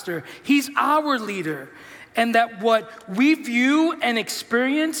pastor. He's our leader. And that what we view and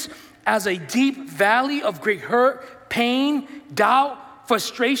experience as a deep valley of great hurt, pain, doubt,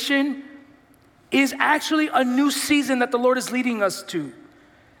 frustration is actually a new season that the Lord is leading us to.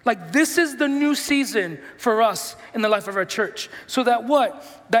 Like, this is the new season for us in the life of our church. So that what?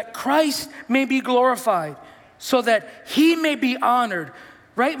 That Christ may be glorified, so that he may be honored,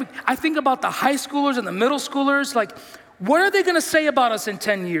 right? I think about the high schoolers and the middle schoolers. Like, what are they going to say about us in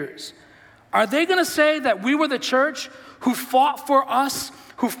 10 years? Are they going to say that we were the church who fought for us,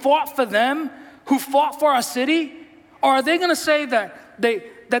 who fought for them, who fought for our city? Or are they going to say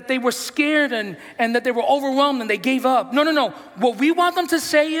that they were scared and that they were overwhelmed and they gave up? No. What we want them to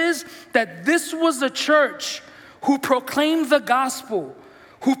say is that this was the church who proclaimed the gospel,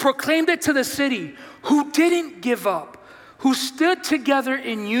 who proclaimed it to the city, who didn't give up, who stood together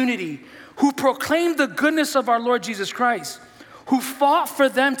in unity, who proclaimed the goodness of our Lord Jesus Christ, who fought for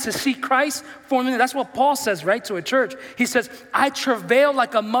them to see Christ forming. That's what Paul says, right, to a church. He says, I travail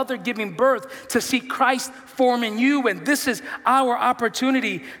like a mother giving birth to see Christ form in you. And this is our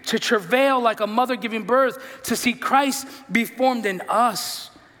opportunity to travail like a mother giving birth to see Christ be formed in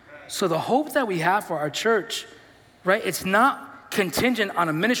us. So the hope that we have for our church, right, it's not contingent on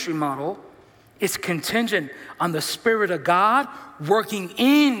a ministry model. It's contingent on the Spirit of God working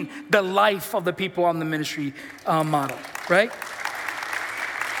in the life of the people on the ministry model, right?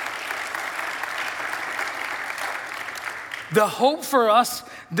 The hope for us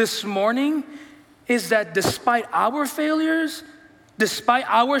this morning is that despite our failures, despite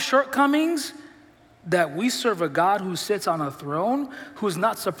our shortcomings, that we serve a God who sits on a throne, who's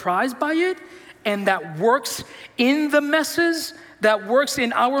not surprised by it, and that works in the messes, that works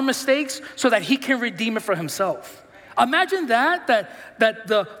in our mistakes so that he can redeem it for himself. Imagine that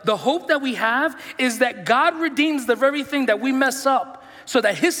the hope that we have is that God redeems the very thing that we mess up so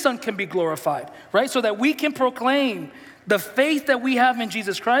that his son can be glorified, right? So that we can proclaim the faith that we have in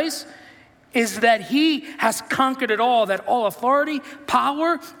Jesus Christ is that he has conquered it all, that all authority,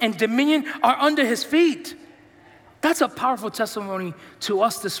 power, and dominion are under his feet. That's a powerful testimony to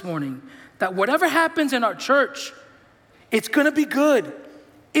us this morning, that whatever happens in our church, it's going to be good.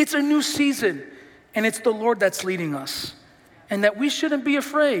 It's a new season, and it's the Lord that's leading us, and that we shouldn't be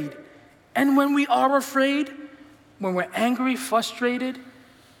afraid. And when we are afraid, when we're angry, frustrated,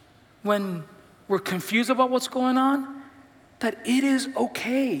 when we're confused about what's going on, that it is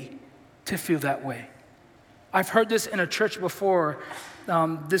okay to feel that way. I've heard this in a church before.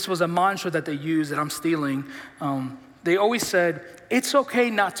 This was a mantra that they used that I'm stealing. They always said, it's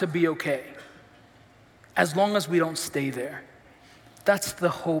okay not to be okay, as long as we don't stay there. That's the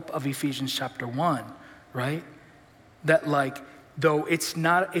hope of Ephesians chapter 1, right? That though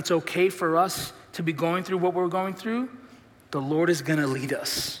it's okay for us to be going through what we're going through, the Lord is gonna lead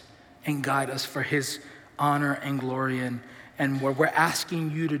us and guide us for his honor and glory. And what we're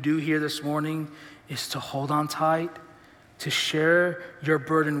asking you to do here this morning is to hold on tight, to share your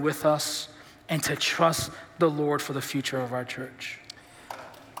burden with us, and to trust the Lord for the future of our church.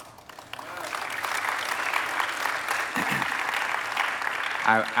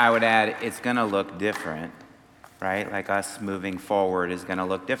 I would add, it's going to look different, right? Like us moving forward is going to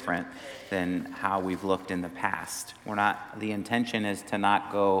look different than how we've looked in the past. The intention is to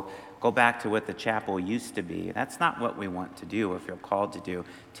not go back to what the chapel used to be. That's not what we want to do or feel called to do.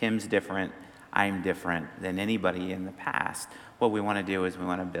 Tim's different, I'm different than anybody in the past. What we want to do is we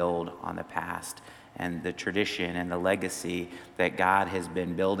want to build on the past and the tradition and the legacy that God has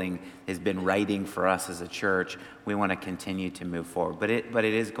been building, has been writing for us as a church. We want to continue to move forward. But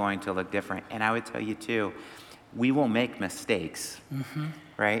it is going to look different. And I would tell you too, we will make mistakes,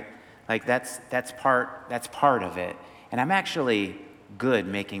 right? Like that's part of it. And I'm actually good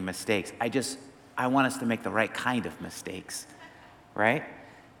making mistakes. I want us to make the right kind of mistakes, right?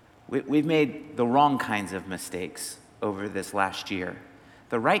 We've made the wrong kinds of mistakes over this last year.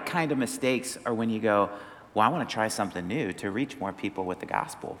 The right kind of mistakes are when you go, well, I want to try something new to reach more people with the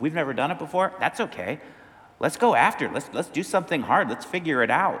gospel. We've never done it before. That's okay. Let's go after it. Let's do something hard. Let's figure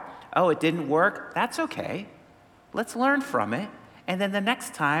it out. Oh, it didn't work. That's okay. Let's learn from it. And then the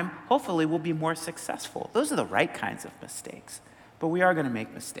next time, hopefully, we'll be more successful. Those are the right kinds of mistakes. But we are going to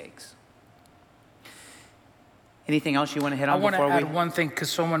make mistakes. Anything else you want to hit on before we? I want to add one thing,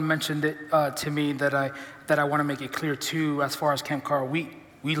 because someone mentioned it to me that I want to make it clear too. As far as Camp Carl,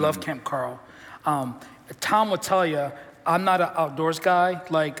 we love Camp Carl. Tom will tell you, I'm not an outdoors guy.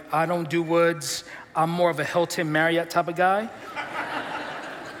 Like, I don't do woods. I'm more of a Hilton Marriott type of guy.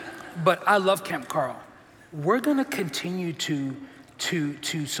 But I love Camp Carl. We're gonna continue to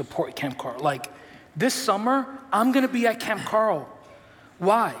support Camp Carl. Like, this summer, I'm gonna be at Camp Carl.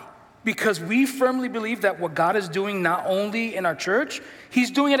 Why? Because we firmly believe that what God is doing not only in our church,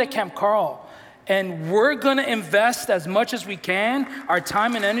 he's doing it at Camp Carl. And we're gonna invest as much as we can, our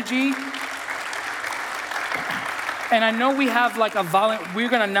time and energy. And I know we have like we're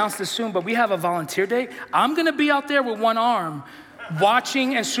gonna announce this soon, but we have a volunteer day. I'm gonna be out there with one arm,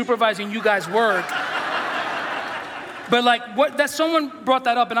 watching and supervising you guys work. But that someone brought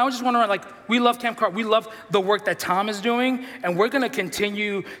that up, and I was just wondering, we love Camp Carl. We love the work that Tom is doing, and we're gonna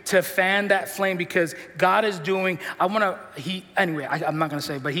continue to fan that flame because God is doing, I'm not gonna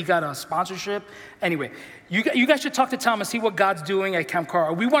say, but he got a sponsorship. Anyway, you guys should talk to Tom and see what God's doing at Camp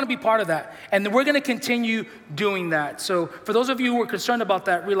Carl. We wanna be part of that, and we're gonna continue doing that. So for those of you who are concerned about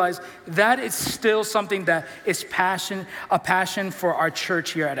that, realize that is still something that is a passion for our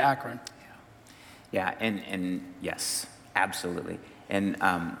church here at Akron. Yeah, and yes, absolutely. And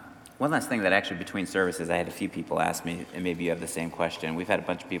one last thing that actually between services, I had a few people ask me, and maybe you have the same question. We've had a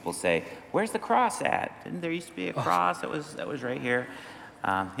bunch of people say, "Where's the cross at? Didn't there used to be a cross that was right here?"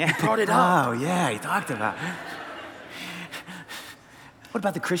 Yeah, he brought it up. Oh yeah, he talked about it. What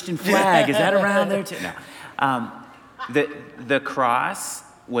about the Christian flag? Is that around there too? No. The cross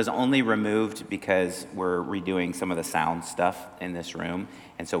was only removed because we're redoing some of the sound stuff in this room.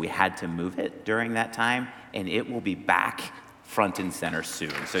 And so we had to move it during that time, and it will be back front and center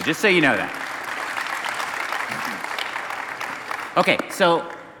soon. So just so you know that. Okay, so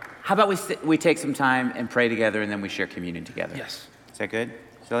how about we take some time and pray together, and then we share communion together? Yes. Is that good?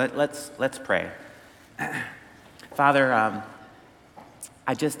 So let's pray. Father,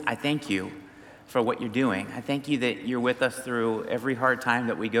 I thank you for what you're doing. I thank you that you're with us through every hard time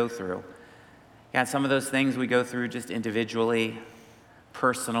that we go through. God, some of those things we go through just individually,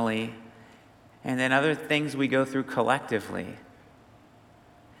 personally, and then other things we go through collectively.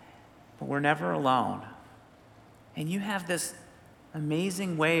 But we're never alone. And you have this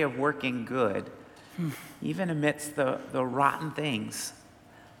amazing way of working good, even amidst the rotten things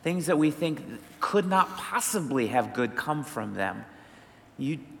that we think could not possibly have good come from them.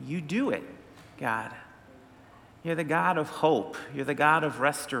 You do it, God. You're the God of hope. You're the God of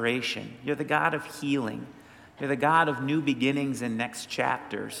restoration. You're the God of healing. You're the God of new beginnings and next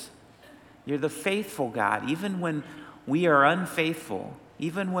chapters. You're the faithful God, even when we are unfaithful,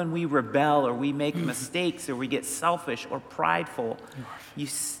 even when we rebel or we make mistakes or we get selfish or prideful. You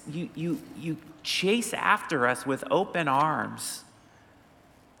chase after us with open arms,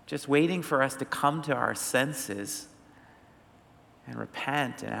 just waiting for us to come to our senses and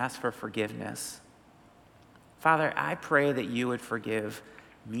repent and ask for forgiveness. Father, I pray that you would forgive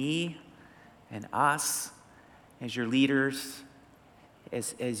me and us as your leaders,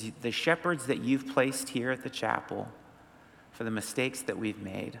 as the shepherds that you've placed here at the chapel, for the mistakes that we've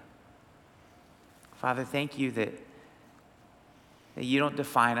made. Father, thank you that you don't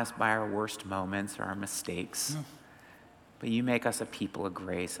define us by our worst moments or our mistakes, but you make us a people of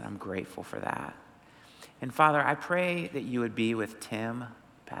grace, and I'm grateful for that. And Father, I pray that you would be with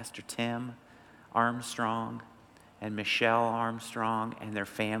Pastor Tim Armstrong, and Michelle Armstrong and their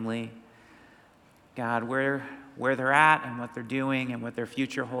family. God, where they're at and what they're doing and what their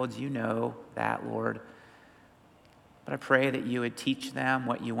future holds, you know that, Lord. But I pray that you would teach them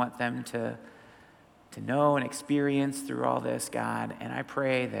what you want them to know and experience through all this, God. And I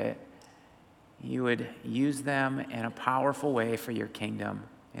pray that you would use them in a powerful way for your kingdom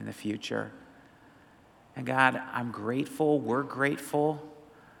in the future. And God, I'm grateful, we're grateful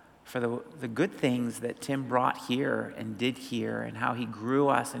for the good things that Tim brought here and did here, and how he grew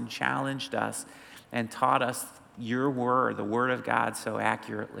us and challenged us and taught us your word, the word of God, so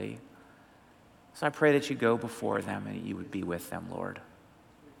accurately. So I pray that you go before them and you would be with them, Lord.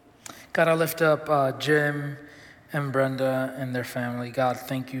 God, I lift up Jim and Brenda and their family. God,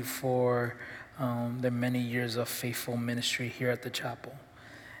 thank you for the many years of faithful ministry here at the chapel.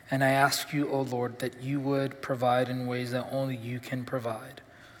 And I ask you, oh Lord, that you would provide in ways that only you can provide.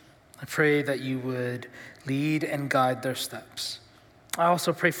 I pray that you would lead and guide their steps. I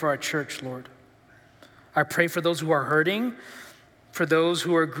also pray for our church, Lord. I pray for those who are hurting, for those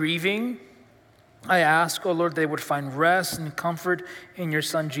who are grieving. I ask, oh Lord, they would find rest and comfort in your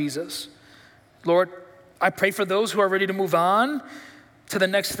Son, Jesus. Lord, I pray for those who are ready to move on to the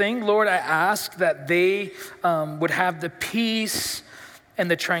next thing. Lord, I ask that they would have the peace and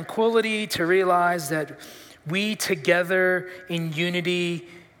the tranquility to realize that we together in unity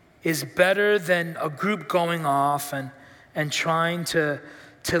is better than a group going off and trying to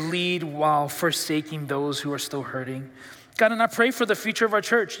lead while forsaking those who are still hurting. God, and I pray for the future of our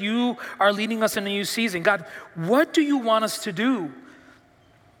church. You are leading us in a new season. God, what do you want us to do?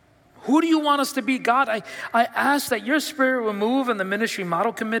 Who do you want us to be? God, I ask that your Spirit will move in the ministry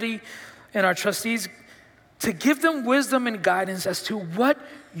model committee and our trustees to give them wisdom and guidance as to what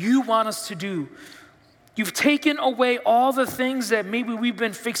you want us to do. You've taken away all the things that maybe we've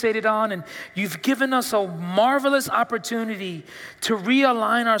been fixated on, and you've given us a marvelous opportunity to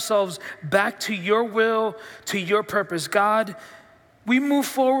realign ourselves back to your will, to your purpose. God, we move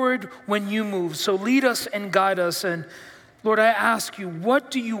forward when you move, so lead us and guide us. And Lord, I ask you, what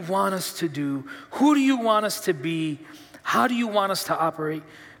do you want us to do? Who do you want us to be? How do you want us to operate?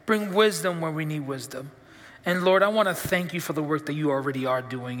 Bring wisdom where we need wisdom. And Lord, I want to thank you for the work that you already are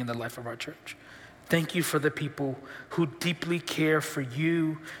doing in the life of our church. Thank you for the people who deeply care for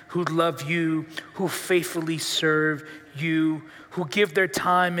you, who love you, who faithfully serve you, who give their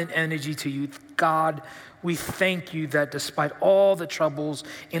time and energy to you. God, we thank you that despite all the troubles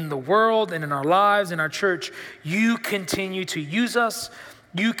in the world and in our lives, in our church, you continue to use us,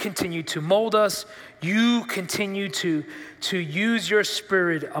 you continue to mold us, you continue to use your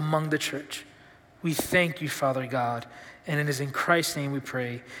Spirit among the church. We thank you, Father God, and it is in Christ's name we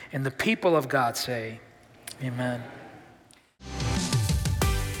pray. And the people of God say, amen.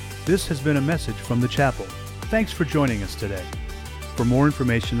 This has been a message from the chapel. Thanks for joining us today. For more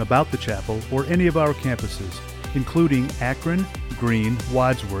information about the chapel or any of our campuses, including Akron, Greene,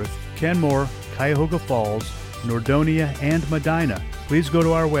 Wadsworth, Kenmore, Cuyahoga Falls, Nordonia, and Medina, please go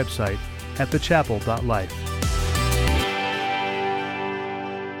to our website at thechapel.life.